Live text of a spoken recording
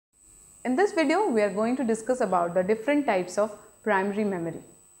In this video, we are going to discuss about the different types of primary memory.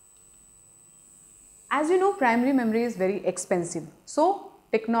 As you know, primary memory is very expensive. So,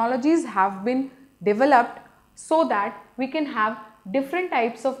 technologies have been developed so that we can have different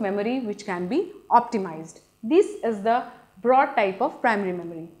types of memory which can be optimized. This is the broad type of primary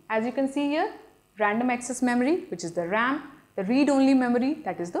memory. As you can see here, random access memory, which is the RAM, the read-only memory,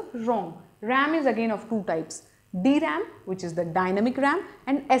 that is the ROM. RAM is again of two types, DRAM, which is the dynamic RAM,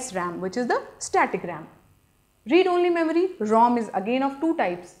 and SRAM, which is the static RAM. Read-only memory, ROM, is again of two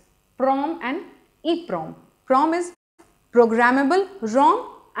types, PROM and EPROM. PROM is programmable ROM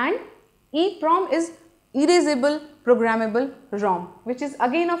and EPROM is erasable programmable ROM, which is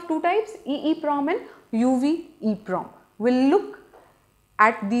again of two types, EEPROM and UVEPROM. We'll look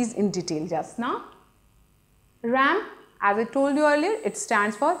at these in detail just now. RAM, as I told you earlier, it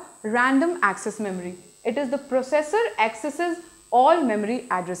stands for random access memory. It is the processor accesses all memory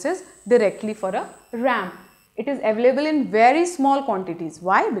addresses directly for a RAM. It is available in very small quantities.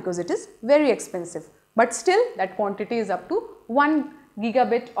 Why? Because it is very expensive. But still that quantity is up to 1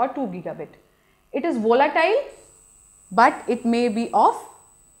 gigabit or 2 gigabit. It is volatile, but it may be of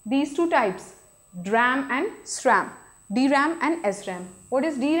these two types, DRAM and SRAM, DRAM and SRAM. What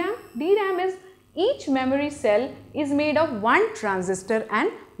is DRAM? DRAM is each memory cell is made of one transistor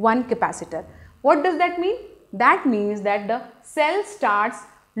and one capacitor. What does that mean? That means that the cell starts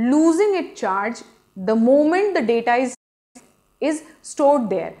losing its charge the moment the data is stored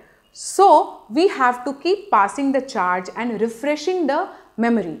there. So, we have to keep passing the charge and refreshing the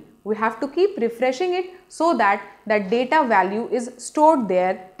memory. We have to keep refreshing it so that that data value is stored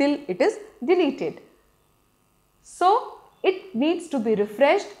there till it is deleted. So, it needs to be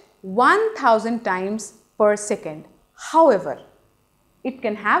refreshed 1000 times per second. However, it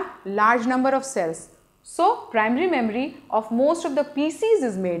can have large number of cells. So, primary memory of most of the PCs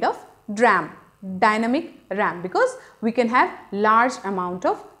is made of DRAM, dynamic RAM, because we can have large amount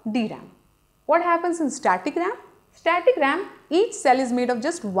of DRAM. What happens in static RAM? Static RAM, each cell is made of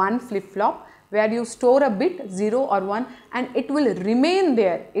just one flip-flop where you store a bit 0 or 1 and it will remain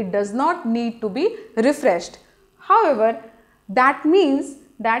there. It does not need to be refreshed. However, that means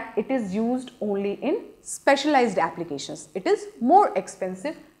that it is used only in specialized applications. It is more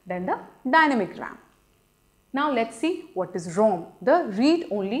expensive than the dynamic RAM. Now let's see what is ROM, the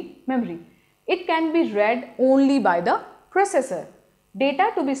read-only memory. It can be read only by the processor.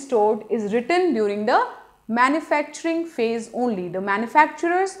 Data to be stored is written during the manufacturing phase only. The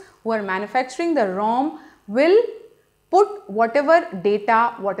manufacturers who are manufacturing the ROM will put whatever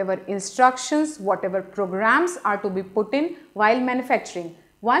data, whatever instructions, whatever programs are to be put in while manufacturing.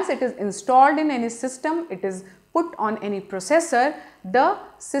 Once it is installed in any system, it is put on any processor, the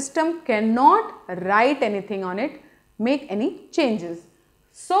system cannot write anything on it, make any changes.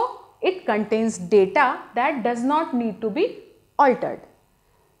 So, it contains data that does not need to be altered.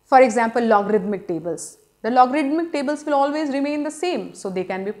 For example, logarithmic tables. The logarithmic tables will always remain the same, so they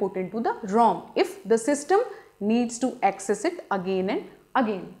can be put into the ROM if the system needs to access it again and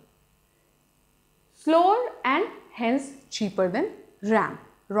again. Slower and hence cheaper than RAM.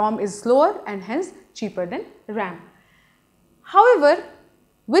 ROM is slower and hence cheaper than RAM. However,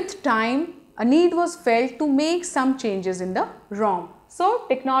 with time, a need was felt to make some changes in the ROM. So,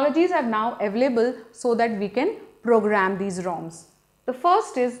 technologies are now available so that we can program these ROMs. The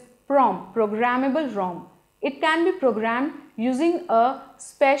first is PROM, programmable ROM. It can be programmed using a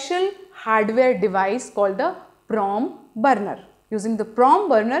special hardware device called the PROM burner. Using the PROM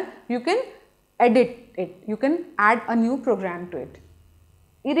burner, you can edit it, you can add a new program to it.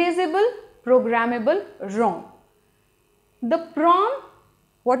 Erasable programmable ROM. The PROM,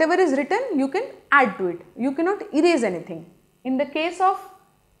 whatever is written, you can add to it. You cannot erase anything. In the case of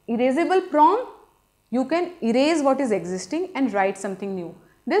erasable PROM, you can erase what is existing and write something new.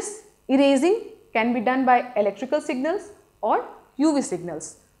 This erasing can be done by electrical signals or UV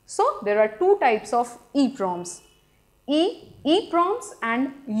signals. So, there are two types of EPROMs, EPROMs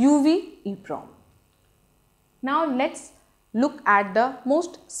and UVEPROM. Now, let's look at the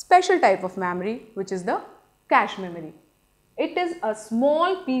most special type of memory, which is the cache memory. It is a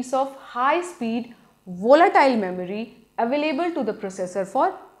small piece of high-speed volatile memory available to the processor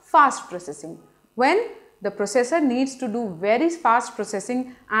for fast processing. When the processor needs to do very fast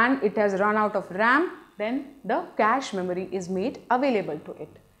processing and it has run out of RAM, then the cache memory is made available to it.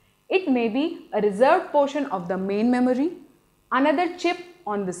 It may be a reserved portion of the main memory, another chip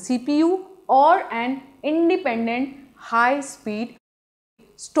on the CPU, or an independent high-speed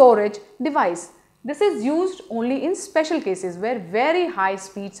storage device. This is used only in special cases where very high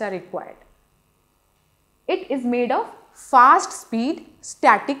speeds are required. It is made of fast speed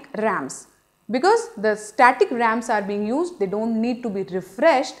static RAMs. Because the static RAMs are being used, they don't need to be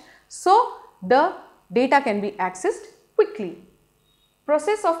refreshed, so the data can be accessed quickly.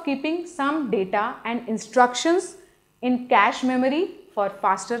 Process of keeping some data and instructions in cache memory for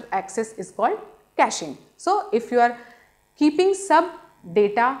faster access is called caching. So, if you are keeping some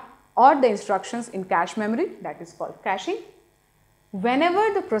data or the instructions in cache memory, that is called caching.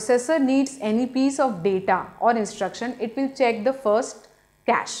 Whenever the processor needs any piece of data or instruction, it will check the first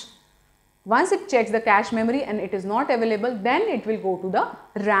cache. Once it checks the cache memory and it is not available, then it will go to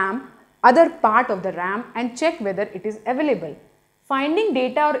the RAM, other part of the RAM, and check whether it is available. Finding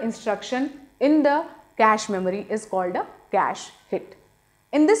data or instruction in the cache memory is called a cache hit.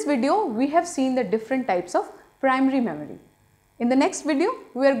 In this video, we have seen the different types of primary memory. In the next video,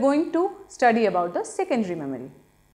 we are going to study about the secondary memory.